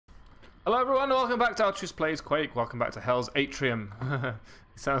Hello everyone, welcome back to Altreus Plays Quake. Welcome back to Hell's Atrium. It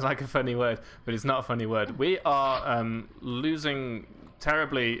sounds like a funny word, but it's not a funny word. We are losing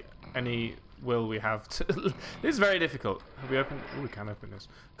terribly any will we have to... This is very difficult. Have we opened... Oh, we can open this.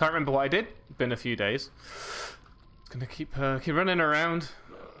 Can't remember what I did. Been a few days. It's gonna keep running around,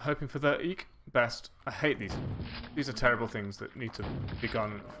 hoping for the eek best. I hate these. These are terrible things that need to be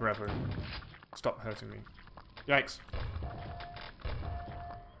gone forever. Stop hurting me. Yikes.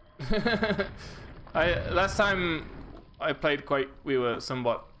 Last time I played Quake, we were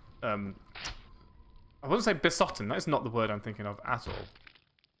somewhat, I wouldn't say besotted, that is not the word I'm thinking of at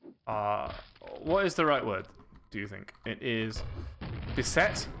all. What is the right word, do you think? It is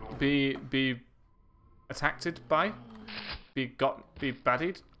beset, be attacked by, be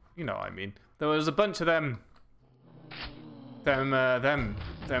baddied, you know what I mean. There was a bunch of them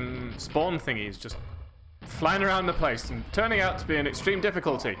spawn thingies just flying around the place and turning out to be an extreme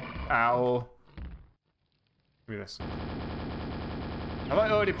difficulty. Ow. Give me this. Have I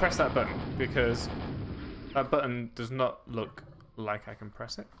already pressed that button? Because that button does not look like I can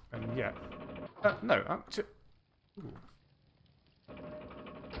press it. And yet... no.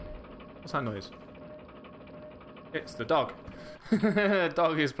 What's that noise? It's the dog.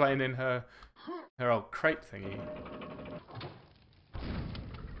 Dog is playing in her old crate thingy.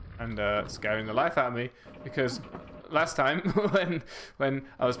 And scaring the life out of me, because last time when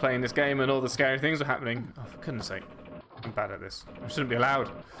I was playing this game and all the scary things were happening, oh, for goodness sake, I'm bad at this. I shouldn't be allowed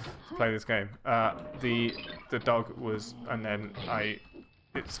to play this game. The dog was, and then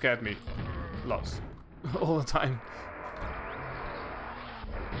it scared me lots, all the time.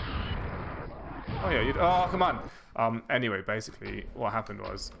 Oh yeah, oh come on. Anyway, basically what happened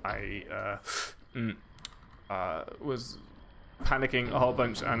was I was panicking a whole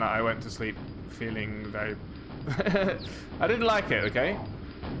bunch, and I went to sleep feeling very... I didn't like it, okay?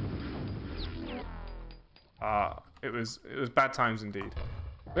 It was bad times indeed.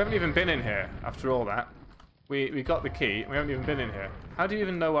 We haven't even been in here after all that. We got the key, we haven't even been in here. How do you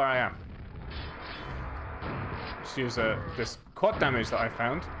even know where I am? Just use this quad damage that I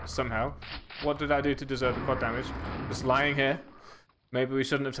found, somehow. What did I do to deserve the quad damage? Just lying here. Maybe we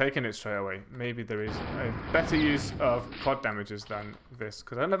shouldn't have taken it straight away. Maybe there is a better use of quad damages than this,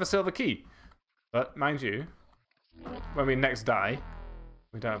 because I don't have a silver key. But mind you, when we next die,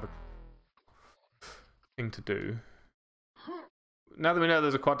 we don't have a thing to do. Now that we know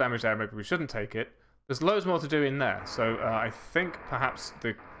there's a quad damage there, maybe we shouldn't take it. There's loads more to do in there, so I think perhaps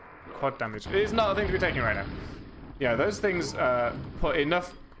the quad damage is not a thing to be taking right now. Yeah, those things put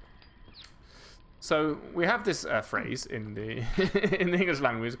enough... So we have this phrase in the in the English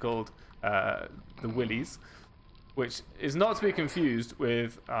language called the willies, which is not to be confused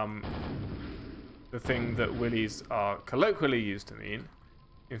with the thing that willies are colloquially used to mean.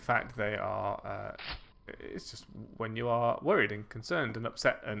 In fact, they are. It's just when you are worried and concerned and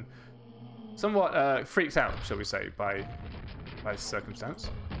upset and somewhat freaked out, shall we say, by circumstance.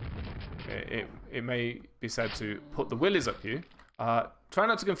 It may be said to put the willies up you. Try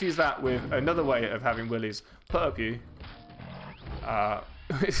not to confuse that with another way of having willies put up you,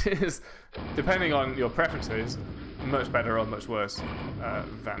 which is, depending on your preferences, much better or much worse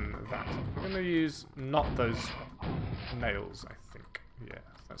than that. We're going to use not those nails, I think. Yeah,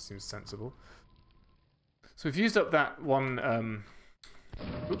 that seems sensible. So we've used up that one,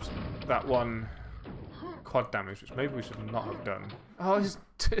 that one quad damage, which maybe we should not have done. Oh, there's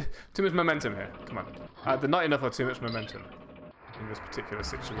too much momentum here. Come on. Either not enough or too much momentum in this particular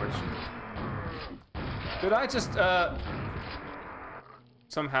situation. Did I just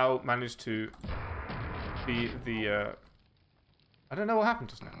somehow manage to be the I don't know what happened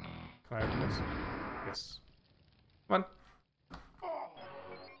just now. Can I open this? Yes. Come on.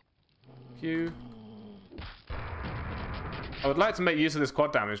 Q. I would like to make use of this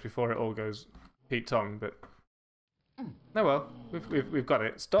quad damage before it all goes Pete Tong, but no, well, we've got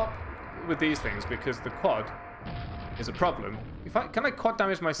it. Stop with these things, because the quad is a problem. Can I quad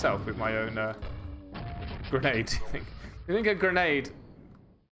damage myself with my own grenade? Do you think a grenade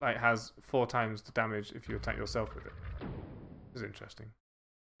has 4 times the damage if you attack yourself with it? This is interesting.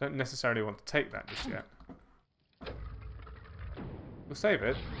 Don't necessarily want to take that just yet. We'll save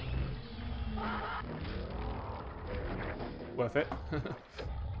it. Worth it.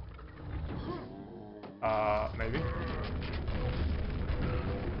 Maybe.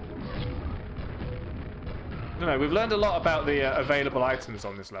 I don't know, we've learned a lot about the available items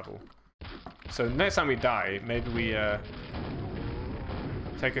on this level. So next time we die, maybe we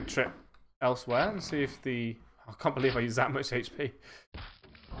take a trip elsewhere and see if the... I can't believe I used that much HP.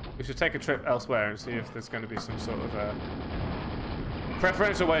 We should take a trip elsewhere and see if there's going to be some sort of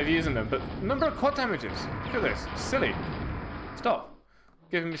preferential way of using them, but number of quad damages. Look at this. Silly. Stop.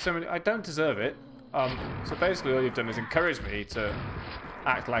 Giving me so many. I don't deserve it. So basically all you've done is encourage me to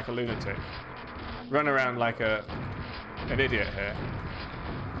act like a lunatic. Run around like an idiot here.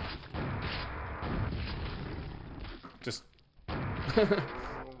 Just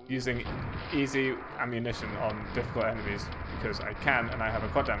using easy ammunition on difficult enemies because I can and I have a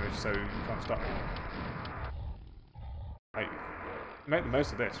quad damage, so you can't stop me. Right. Make the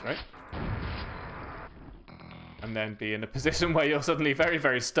most of this, right? And then be in a position where you're suddenly very,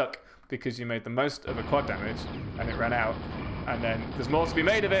 very stuck because you made the most of a quad damage and it ran out, and then there's more to be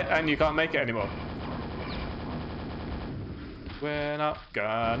made of it and you can't make it anymore. We're not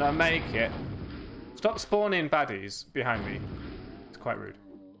gonna make it. Stop spawning baddies behind me. It's quite rude,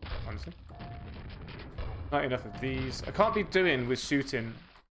 honestly. Not enough of these. I can't be doing with shooting.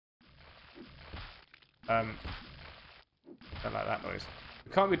 Don't like that noise.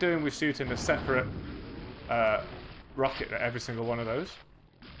 I can't be doing with shooting a separate rocket at every single one of those.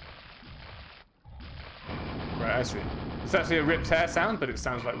 Right, I see. It's actually a ripped hair sound, but it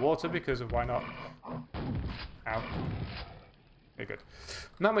sounds like water because of why not? Ow. Okay, good.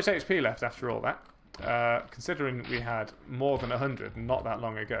 Not much HP left after all that. Considering we had more than 100 not that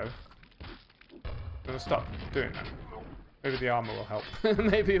long ago. I'm going to stop doing that. Maybe the armor will help.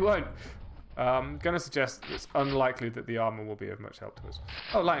 Maybe it won't. I'm going to suggest it's unlikely that the armor will be of much help to us.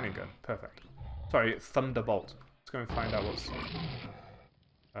 Oh, lightning gun. Perfect. Sorry, thunderbolt. Let's go and find out what's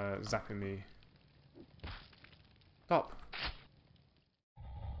zapping me. Stop.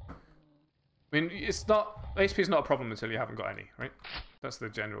 I mean, it's not... HP is not a problem until you haven't got any, right? That's the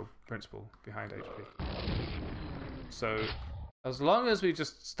general principle behind HP. So, as long as we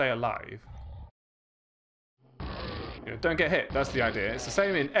just stay alive... You know, don't get hit, that's the idea. It's the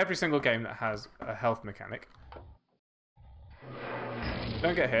same in every single game that has a health mechanic.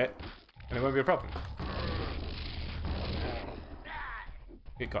 Don't get hit, and it won't be a problem.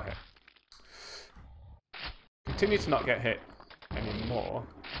 It got hit. Continue to not get hit anymore.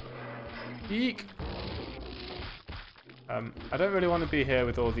 Eek! I don't really want to be here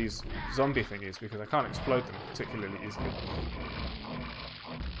with all these zombie thingies because I can't explode them particularly easily.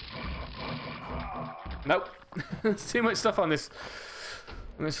 Nope. There's too much stuff on this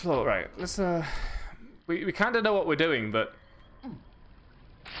floor. Right, let's we kind of know what we're doing, but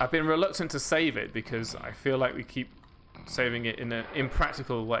I've been reluctant to save it because I feel like we keep saving it in an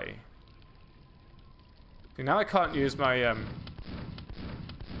impractical way. See, now I can't use my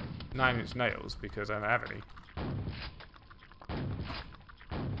 9-inch nails because I don't have any.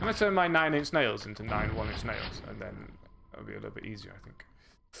 I'm going to turn my 9-inch nails into 9 1-inch nails, and then it'll be a little bit easier, I think.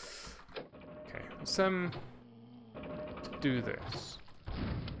 Okay, let's do this.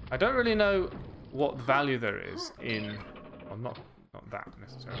 I don't really know what value there is in... Well, not that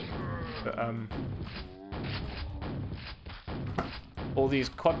necessarily. But, all these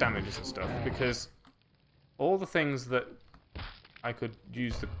quad damages and stuff, because all the things that I could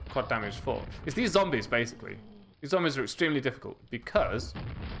use the quad damage for is these zombies, basically. These zombies are extremely difficult because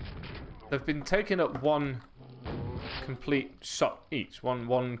they've been taking up one complete shot each,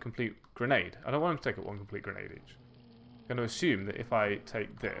 one complete grenade. I don't want them to take up one complete grenade each. I'm going to assume that if I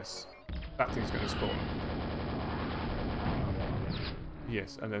take this, that thing's going to spawn.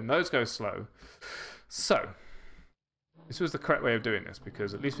 Yes, and then those go slow. So, this was the correct way of doing this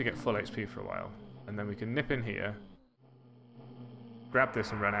because at least we get full HP for a while. And then we can nip in here, grab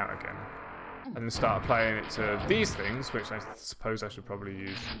this and run out again. And then start applying it to these things, which I suppose I should probably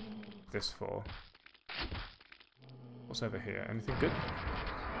use this for. What's over here? Anything good?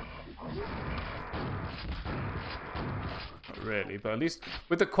 Not really, but at least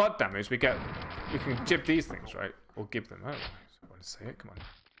with the quad damage we can jib these things, right? Or gib them. Oh, I want to say it. Come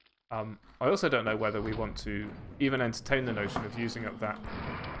on. I also don't know whether we want to even entertain the notion of using up that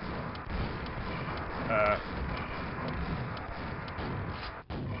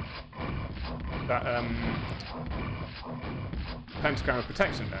pentagram of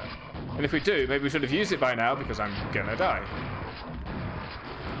protection now. And if we do, maybe we should have used it by now because I'm gonna die.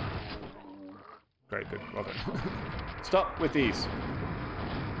 Great, good, well done. Stop with these.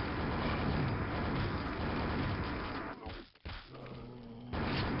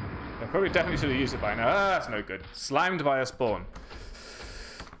 I probably definitely should have used it by now. Ah, that's no good. Slimed by a spawn.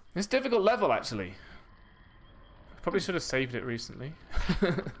 It's a difficult level, actually. Probably should have saved it recently.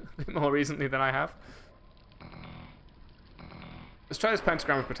 A bit more recently than I have. Let's try this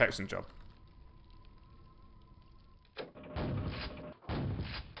pentagram of protection job.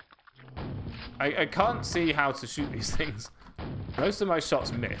 I can't see how to shoot these things. Most of my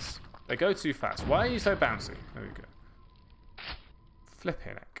shots miss. They go too fast. Why are you so bouncy? There we go.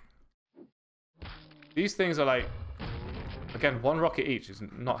 Flipping heck. These things are like, again, 1 rocket each is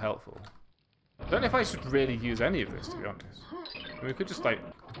not helpful. I don't know if I should really use any of this, to be honest. I mean, we could just like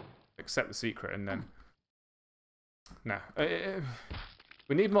accept the secret and then... No.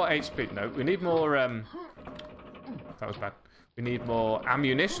 We need more HP. No, we need more... That was bad. We need more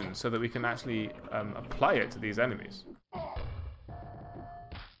ammunition so that we can actually apply it to these enemies.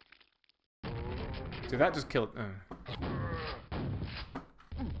 See, that just killed...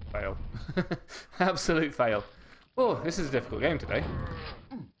 Fail. Absolute fail. Oh, this is a difficult game today.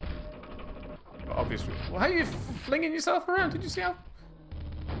 But obviously... Why are you flinging yourself around? Did you see how...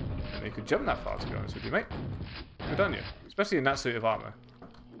 And you could jump that far, to be honest with you, mate. Good on you. Especially in that suit of armour.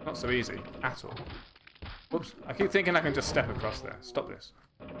 Not so easy at all. Whoops. I keep thinking I can just step across there. Stop this.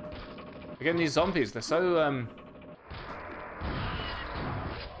 Again, these zombies, they're so,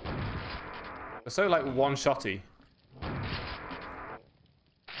 they're so, like, one-shotty.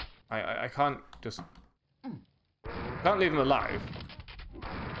 I can't just... Can't leave them alive.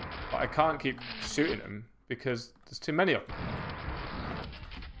 But I can't keep shooting them because there's too many of them.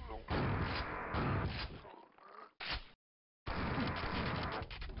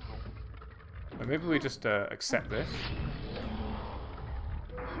 Or maybe we just accept this.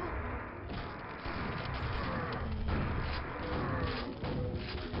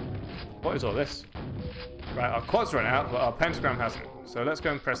 What is all this? Right, our quad's run out, but our pentagram hasn't. So let's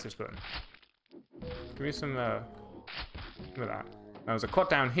go and press this button. Give me some of that. Now there's a quad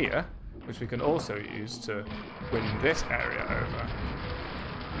down here, which we can also use to win this area over.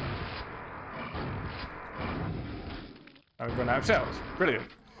 Now we've run out of shells. Brilliant.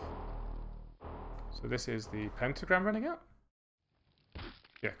 So this is the pentagram running out?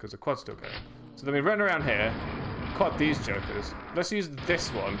 Yeah, because the quad's still going. So then we run around here, quad these jokers. Let's use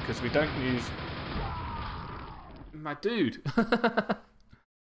this one, because we don't use... My dude!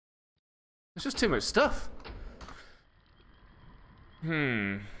 There's just too much stuff.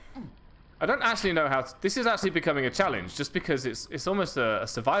 I don't actually know how to... This is actually becoming a challenge, just because it's almost a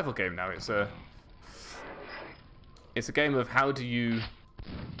survival game now. It's a game of how do you...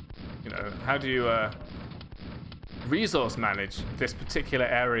 You know, how do you resource manage this particular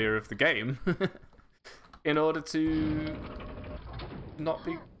area of the game in order to not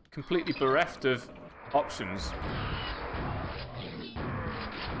be completely bereft of options.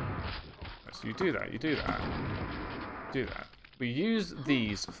 So you do that, you do that, do that. We use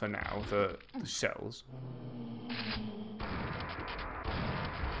these for now, the shells.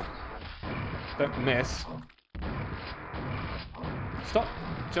 Don't miss. Stop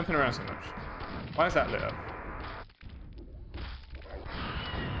jumping around so much. Why is that lit up?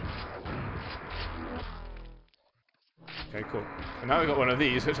 Okay, cool. So now we've got one of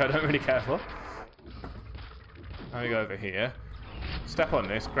these, which I don't really care for. Now we go over here. Step on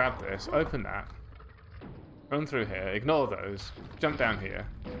this, grab this, open that. Run through here, ignore those. Jump down here.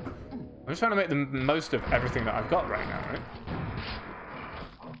 I'm just trying to make the most of everything that I've got right now, right?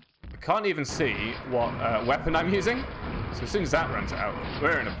 I can't even see what weapon I'm using. So as soon as that runs out,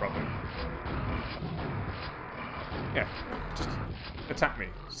 we're in a problem. Yeah, just attack me.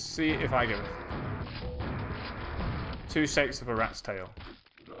 See if I give it. 2 shakes of a rat's tail.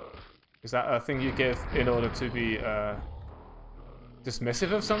 Is that a thing you give in order to be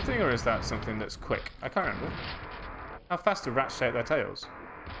dismissive of something, or is that something that's quick? I can't remember. How fast do rats shake their tails?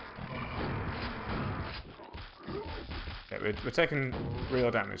 Okay, we're taking real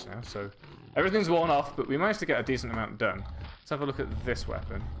damage now, so everything's worn off, but we managed to get a decent amount done. Let's have a look at this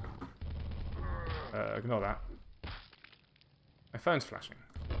weapon. Ignore that. My phone's flashing.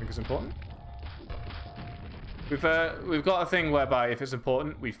 I think it's important. We've got a thing whereby if it's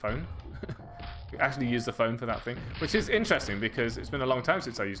important, we phone. We actually use the phone for that thing, which is interesting because it's been a long time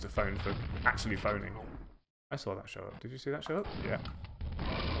since I used a phone for actually phoning. I saw that show up. Did you see that show up? Yeah.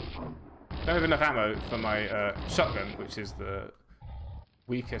 Don't have enough ammo for my shotgun, which is the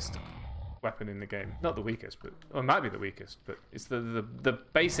weakest weapon in the game. Not the weakest, but or it might be the weakest, but it's the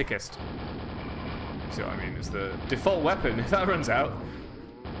basicest. See what I mean? It's the default weapon. If that runs out,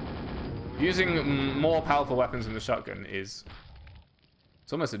 using more powerful weapons than the shotgun is...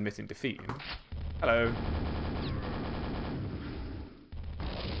 It's almost admitting defeat. Hello.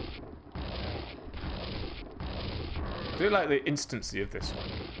 I do like the instancy of this one.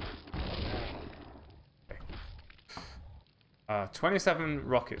 Okay. 27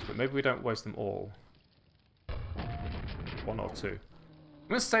 rockets, but maybe we don't waste them all. 1 or 2. I'm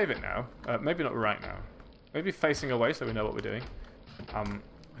going to save it now. Maybe not right now. Maybe facing away so we know what we're doing. I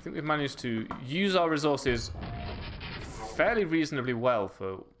think we've managed to use our resources fairly reasonably well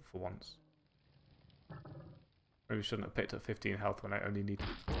for once. Maybe shouldn't have picked up 15 health when I only need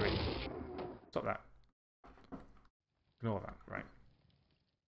 3. Stop that. Ignore that. Right.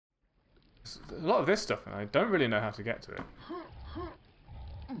 There's a lot of this stuff, and I don't really know how to get to it.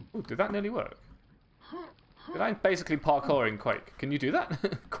 Ooh, did that nearly work? Did I basically parkour in Quake? Can you do that?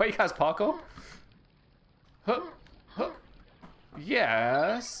 Quake has parkour? Huh. Huh.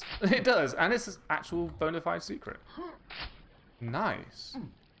 Yes, it does. And it's an actual bona fide secret. Nice.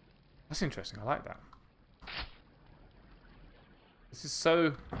 That's interesting. I like that. This is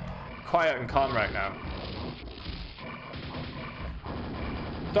so quiet and calm right now.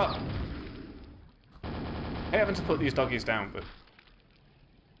 Stop. I hate having to put these doggies down, but...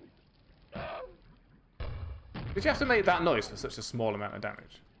 Did you have to make that noise for such a small amount of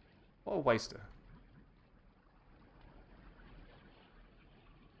damage? What a waster.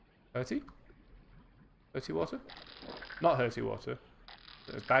 30? 30 water? Not 30 water.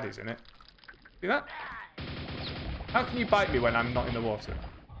 There's baddies in it. See that? How can you bite me when I'm not in the water?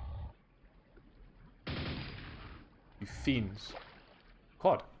 You fiends.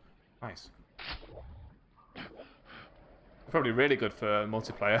 Quad. Nice. Probably really good for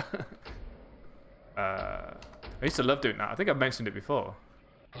multiplayer. I used to love doing that. I think I've mentioned it before.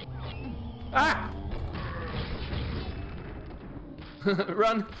 Ah!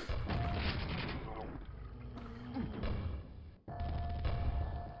 Run!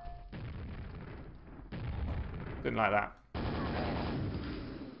 Didn't like that.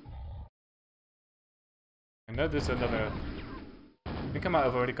 I know there's another... I think I might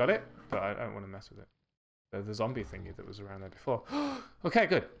have already got it, but I don't want to mess with it. The zombie thingy that was around there before. Okay,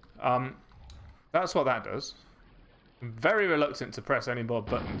 good. That's what that does. I'm very reluctant to press any more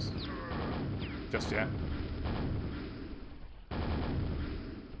buttons just yet.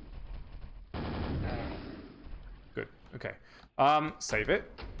 Good. Okay. Save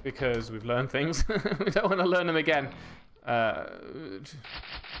it because we've learned things. We don't want to learn them again.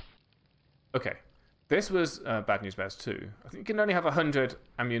 Okay. This was Bad News Bears 2. I think you can only have 100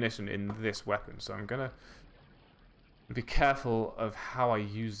 ammunition in this weapon, so I'm gonna be careful of how I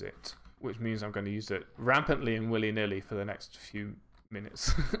use it, which means I'm going to use it rampantly and willy-nilly for the next few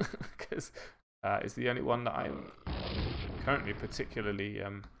minutes, because it's the only one that I'm currently particularly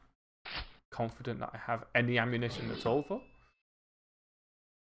confident that I have any ammunition at all for.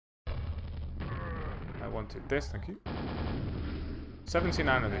 I wanted this, thank you.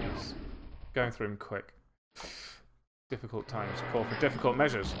 79 of these. Going through them quick. Difficult times call for difficult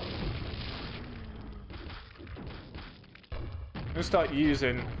measures. I'm going to start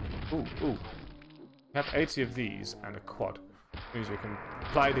using... Ooh. We have 80 of these and a quad. Which means we can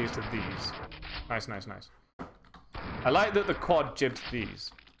apply these to these. Nice. I like that the quad jibs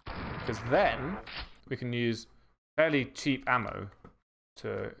these. Because then we can use fairly cheap ammo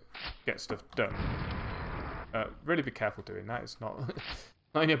to get stuff done. Really be careful doing that. It's not,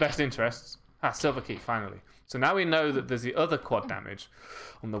 not in your best interests. Ah, silver key, finally. So now we know that there's the other quad damage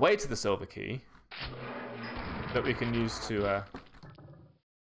on the way to the silver key that we can use to...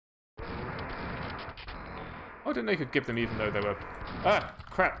 Oh, I didn't know you could give them even though they were... Ah,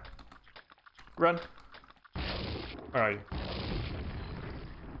 crap. Run. Where are you?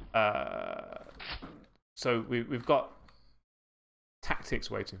 So we've got tactics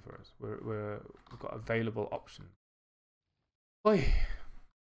waiting for us. We've got available options. Oi.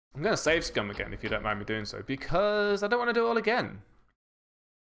 I'm going to save scum again if you don't mind me doing so, because I don't want to do it all again.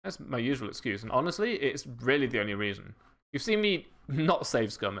 That's my usual excuse, and honestly, it's really the only reason. You've seen me not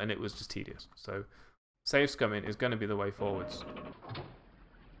save scum, and it was just tedious. So, save scumming is going to be the way forwards.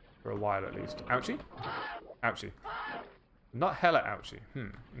 For a while, at least. Ouchie? Ouchie. Not hella ouchie.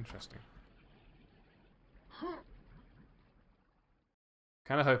 Interesting.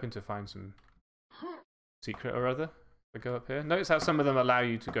 Kind of hoping to find some secret or other. I go up here. Notice how some of them allow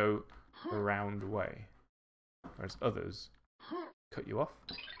you to go around the way, whereas others cut you off.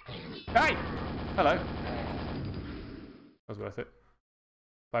 Hey! Hello. That was worth it.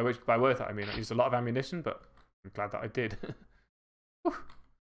 By worth it, I mean I used a lot of ammunition, but I'm glad that I did.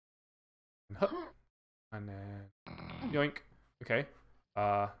 And then yoink. Okay.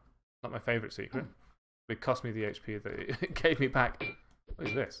 Not my favourite secret. It cost me the HP that it gave me back. What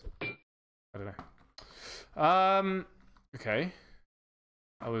is this? I don't know. Okay.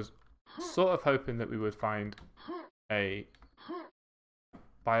 I was sort of hoping that we would find a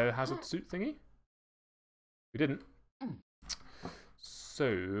biohazard suit thingy. We didn't.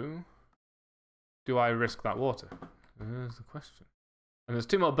 So, do I risk that water? That's the question. And there's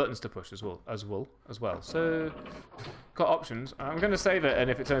 2 more buttons to push as well. So, got options. I'm going to save it, and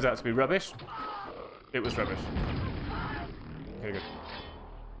if it turns out to be rubbish, it was rubbish. Okay, good.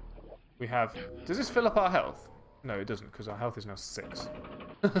 We have... Does this fill up our health? No, it doesn't, because our health is now 6.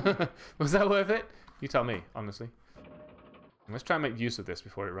 Was that worth it? You tell me, honestly. Let's try and make use of this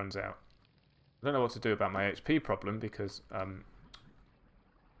before it runs out. I don't know what to do about my HP problem, because I'm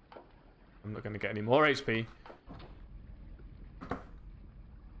not going to get any more HP.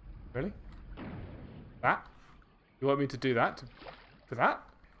 Really? That? You want me to do that? For that?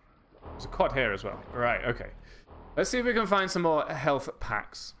 There's a quad here as well. Right, okay. Let's see if we can find some more health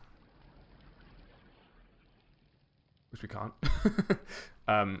packs. Which we can't.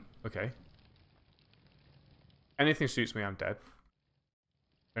 Okay. Anything shoots me, I'm dead.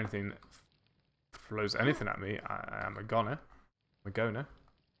 Anything throws anything at me, I am a goner. I'm a goner.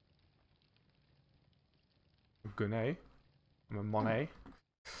 I'm a gunner. I'm a monet.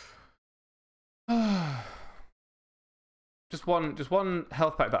 Just one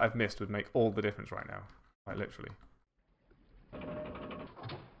health pack that I've missed would make all the difference right now. Like, literally.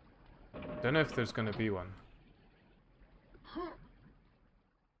 Don't know if there's going to be one.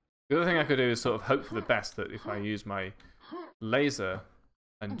 The other thing I could do is sort of hope for the best, that if I use my laser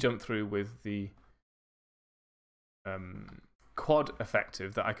and jump through with the quad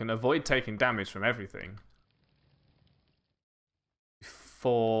effective, that I can avoid taking damage from everything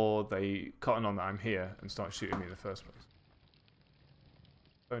before they cotton on that I'm here and start shooting me in the first place.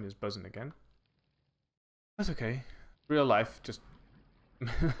 Phone is buzzing again. That's okay. Real life, just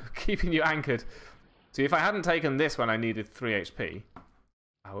keeping you anchored. See, if I hadn't taken this when I needed 3 HP,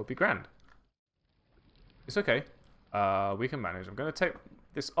 I would be grand. It's okay. We can manage. I'm going to take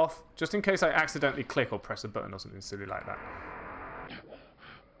this off just in case I accidentally click or press a button or something silly like that.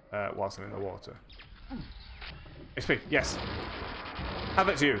 Whilst I'm in the water. HP, yes. Have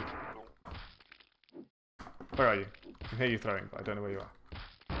it to you. Where are you? I can hear you throwing, but I don't know where you are.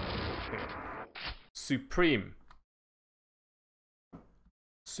 Here. Supreme.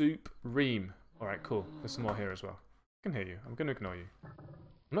 Supreme. Alright, cool. There's some more here as well. I can hear you. I'm going to ignore you.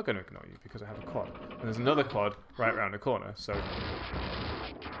 I'm not going to ignore you because I have a quad. And there's another quad right around the corner, so...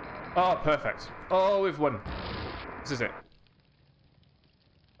 Oh, perfect. Oh, we've won. This is it.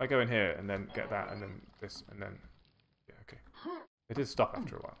 I go in here and then get that and then this and then... Yeah, okay. It did stop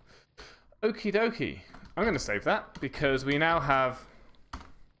after a while. Okie dokie. I'm going to save that because we now have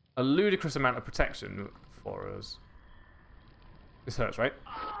a ludicrous amount of protection for us. This hurts, right?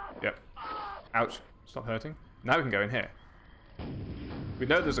 Yep. Ouch. Stop hurting. Now we can go in here. We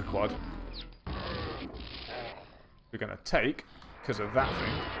know there's a quad. We're going to take, because of that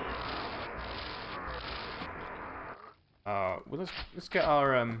thing. Well, let's get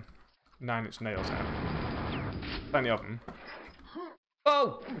our 9-inch nails out. Plenty of them.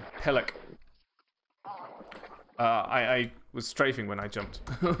 Oh! Pillock. I was strafing when I jumped,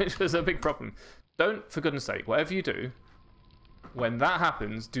 which was a big problem. Don't, for goodness sake, whatever you do, when that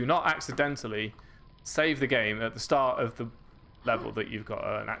happens, do not accidentally save the game at the start of the level that you've got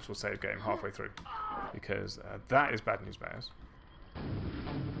an actual save game halfway through. Because that is bad news, bears.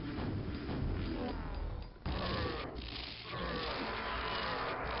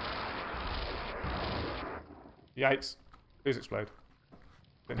 Yikes. Please explode.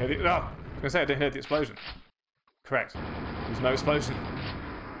 Didn't hear the... Oh! I was going to say I didn't hear the explosion. Correct. There's no explosion.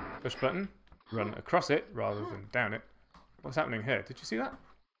 Push button. Run across it rather than down it. What's happening here? Did you see that?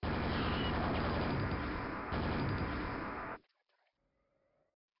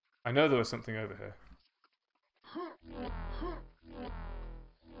 I know there was something over here.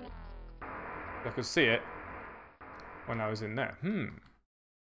 I could see it when I was in there.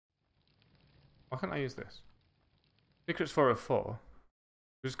 Why can't I use this? Secrets 404.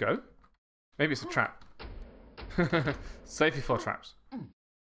 Just go? Maybe it's a trap. Save before traps.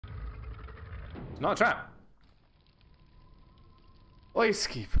 It's not a trap.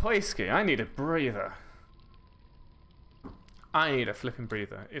 Oiski, poiski, I need a breather. I need a flipping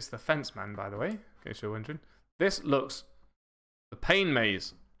breather. It's the fence man, by the way, in case you're wondering. This looks... the pain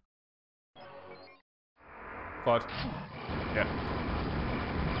maze. Quad. Yeah.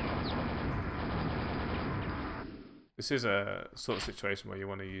 This is a sort of situation where you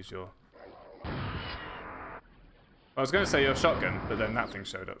want to use your... I was going to say your shotgun, but then that thing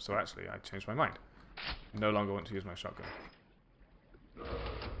showed up, so actually I changed my mind. No longer want to use my shotgun.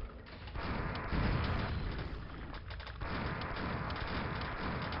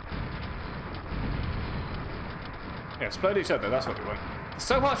 Yeah, explode each other, that's what we want. It's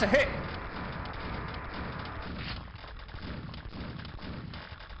so hard to hit!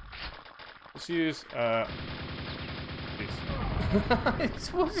 Let's use, these.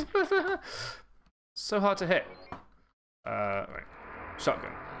 So hard to hit. Right.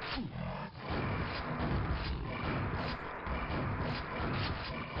 Shotgun.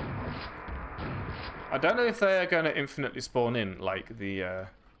 I don't know if they're going to infinitely spawn in like the...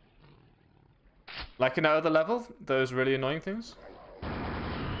 like in our other level, those really annoying things.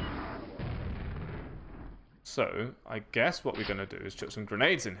 So, I guess what we're going to do is chuck some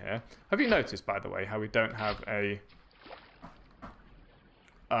grenades in here. Have you noticed, by the way, how we don't have a...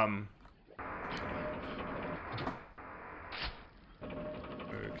 Okie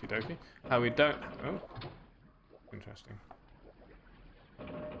dokie. How we don't... Oh. Interesting.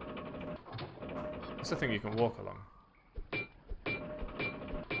 That's the thing you can walk along.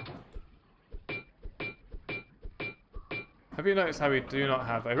 Have you noticed how we do not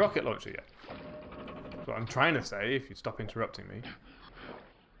have a rocket launcher yet? That's what I'm trying to say, if you stop interrupting me.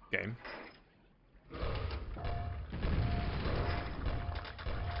 Game.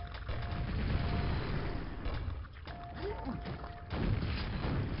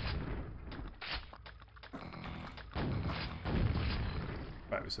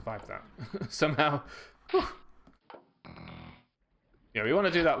 Right, we survived that. Somehow. Whew. Yeah, we want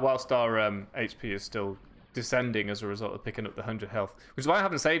to do that whilst our HP is still descending as a result of picking up the 100 health. Which is why I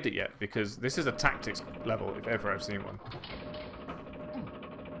haven't saved it yet, because this is a tactics level, if ever I've seen one. Do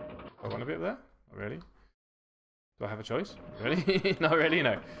I want to be up there? Not really. Do I have a choice? Really? Not really,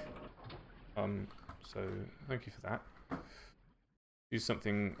 no. So, thank you for that. Use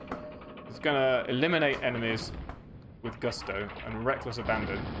something that's going to eliminate enemies with gusto and reckless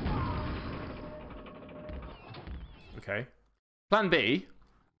abandon. Okay. Plan B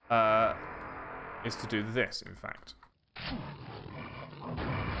is to do this, in fact.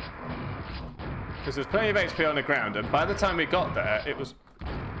 Because there's plenty of HP on the ground, and by the time we got there, it was...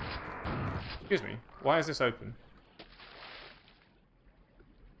 Excuse me, why is this open?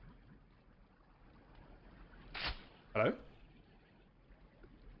 Hello?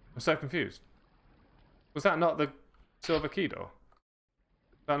 I'm so confused. Was that not the silver key door?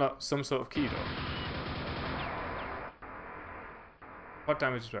 Was that not some sort of key door? What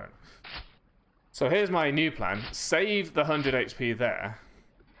damage is that? So here's my new plan. Save the 100 HP there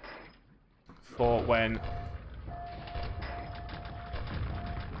for when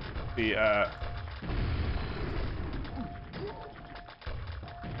the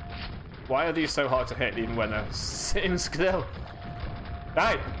why are these so hard to hit even when they're sitting still?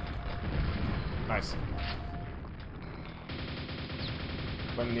 Die! Nice.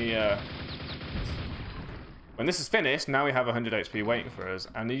 When this is finished, now we have 100 HP waiting for us,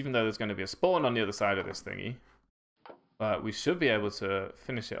 and even though there's going to be a spawn on the other side of this thingy, but we should be able to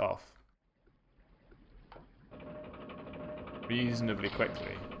finish it off reasonably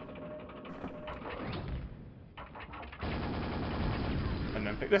quickly. And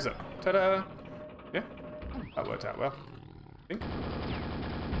then pick this up. Ta-da! Yeah, that worked out well, I think.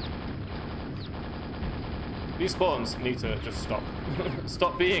 These spawns need to just stop.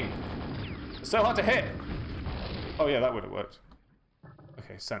 Stop being so hard to hit! Oh yeah, that would have worked.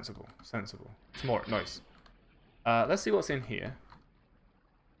 Okay, sensible, sensible. It's more nice. Let's see what's in here.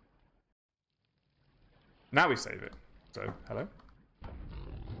 Now we save it. So, hello?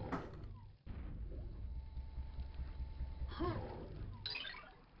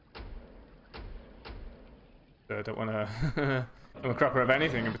 So I don't want to I'm a cropper of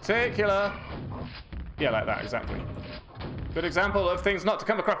anything in particular. Yeah, like that, exactly. Good example of things not to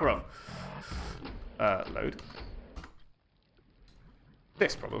come a cropper of. Load.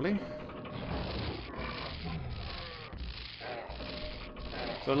 This, probably.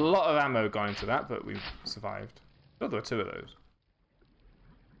 So a lot of ammo gone into that, but we've survived. Oh, there were 2 of those.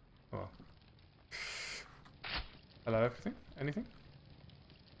 Oh. Hello, everything? Anything?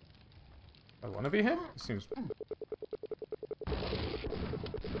 I want to be here? It seems...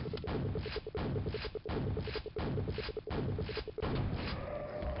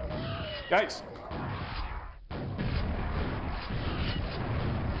 Yikes!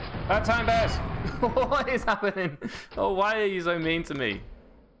 Bad time, bears! What is happening? Oh, why are you so mean to me?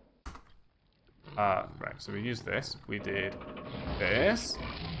 Right, so we used this. We did this.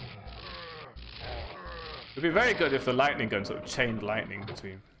 It'd be very good if the lightning gun sort of chained lightning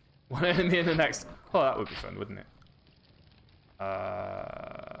between one enemy and the next. Oh, that would be fun, wouldn't it?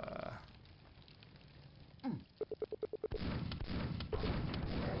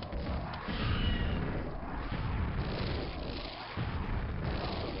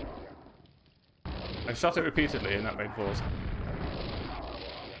 I shot it repeatedly and that made balls.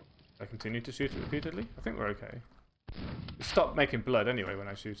 I continue to shoot it repeatedly? I think we're okay. It stopped making blood anyway when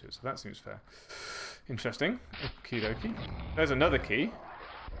I shoot it, so that seems fair. Interesting. Okie dokie. There's another key.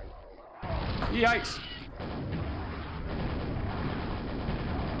 Yikes!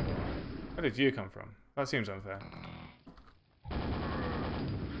 Where did you come from? That seems unfair.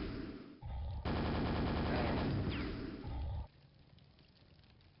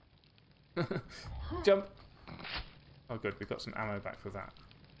 Jump. Oh, good. We got some ammo back for that.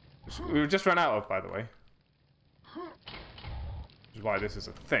 Which we just ran out of, by the way. Which is why this is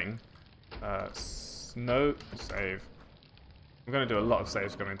a thing. No save. I'm going to do a lot of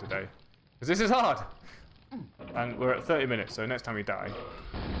saves coming today. Because this is hard! And we're at 30 minutes, so next time we die...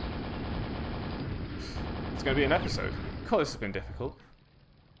 It's going to be an episode. God, this has been difficult.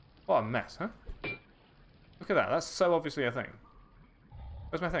 What a mess, huh? Look at that. That's so obviously a thing.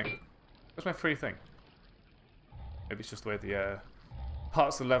 Where's my thing? Where's my free thing? Maybe it's just the way the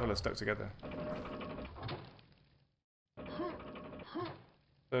parts of the level are stuck together.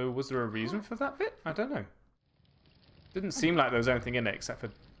 So, was there a reason for that bit? I don't know. Didn't seem like there was anything in it except for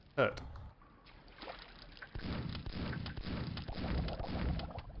hurt.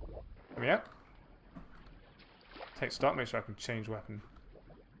 Come here. Take stock, make sure I can change weapon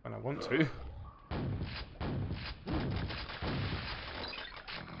when I want to.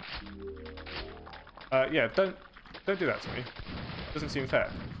 Yeah, don't do that to me. Doesn't seem fair,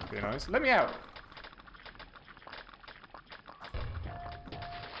 to be honest. Let me out!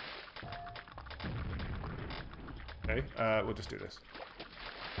 Okay, we'll just do this.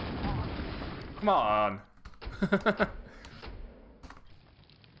 Come on!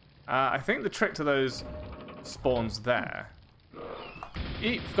 I think the trick to those spawns there...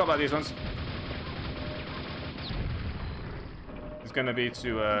 Eat! Forgot about these ones. It's going to be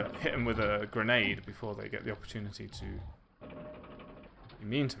to hit them with a grenade before they get the opportunity to be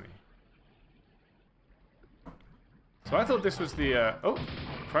mean to me. So I thought this was the... oh!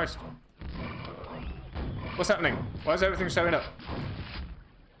 Christ. What's happening? Why is everything showing up?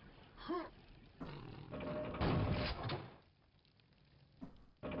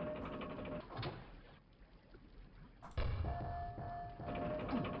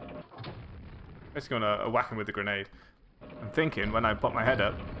 Basically want to whack him with the grenade. I'm thinking when I pop my head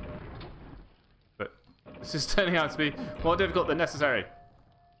up. But this is turning out to be more difficult than necessary.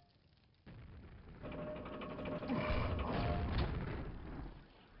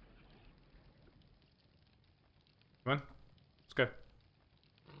 Come on, let's go.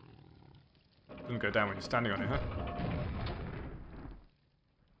 Doesn't go down when you're standing on it, huh?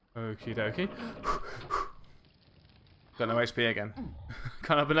 Okie dokie. Got no HP again.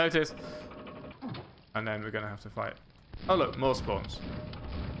 Can't help but notice. And then we're gonna have to fight. Oh look, more spawns.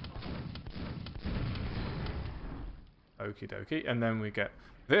 Okie dokie. And then we get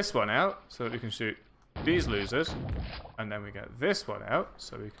this one out so that we can shoot these losers. And then we get this one out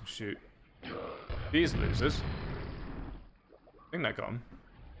so we can shoot these losers. I think they're gone.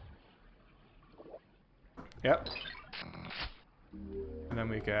 Yep. And then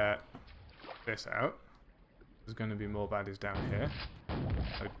we get this out. There's going to be more baddies down here.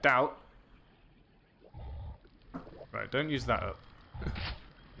 No doubt. Right, don't use that up.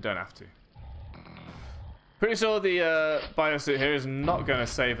 You don't have to. Pretty sure the biosuit here is not going to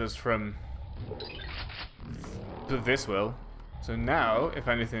save us from this will. So now, if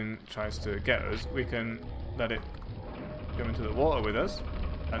anything tries to get us, we can let it go into the water with us,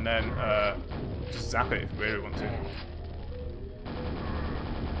 and then just zap it if we really want to. I'm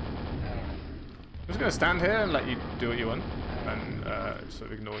just going to stand here and let you do what you want, and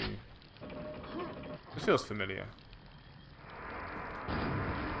sort of ignore you. This feels familiar.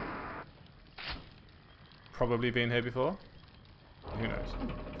 Probably been here before? Who knows?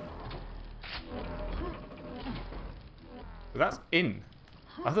 But that's in.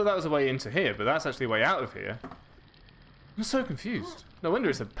 I thought that was a way into here, but that's actually a way out of here. I'm so confused. No wonder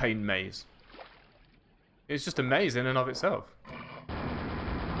it's a pain maze. It's just a maze in and of itself.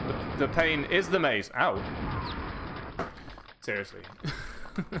 The pain is the maze. Ow. Seriously.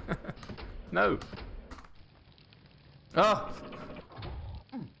 No. Oh.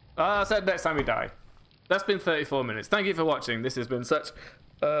 I said next time we die. That's been 34 minutes. Thank you for watching. This has been such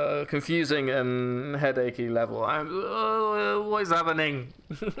a confusing and headachy level. What is happening?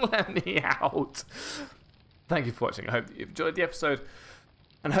 Let me out. Thank you for watching. I hope that you've enjoyed the episode,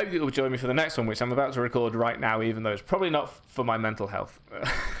 and hope that you'll join me for the next one, which I'm about to record right now, even though it's probably not for my mental health.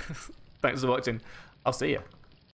 Thanks for watching. I'll see you.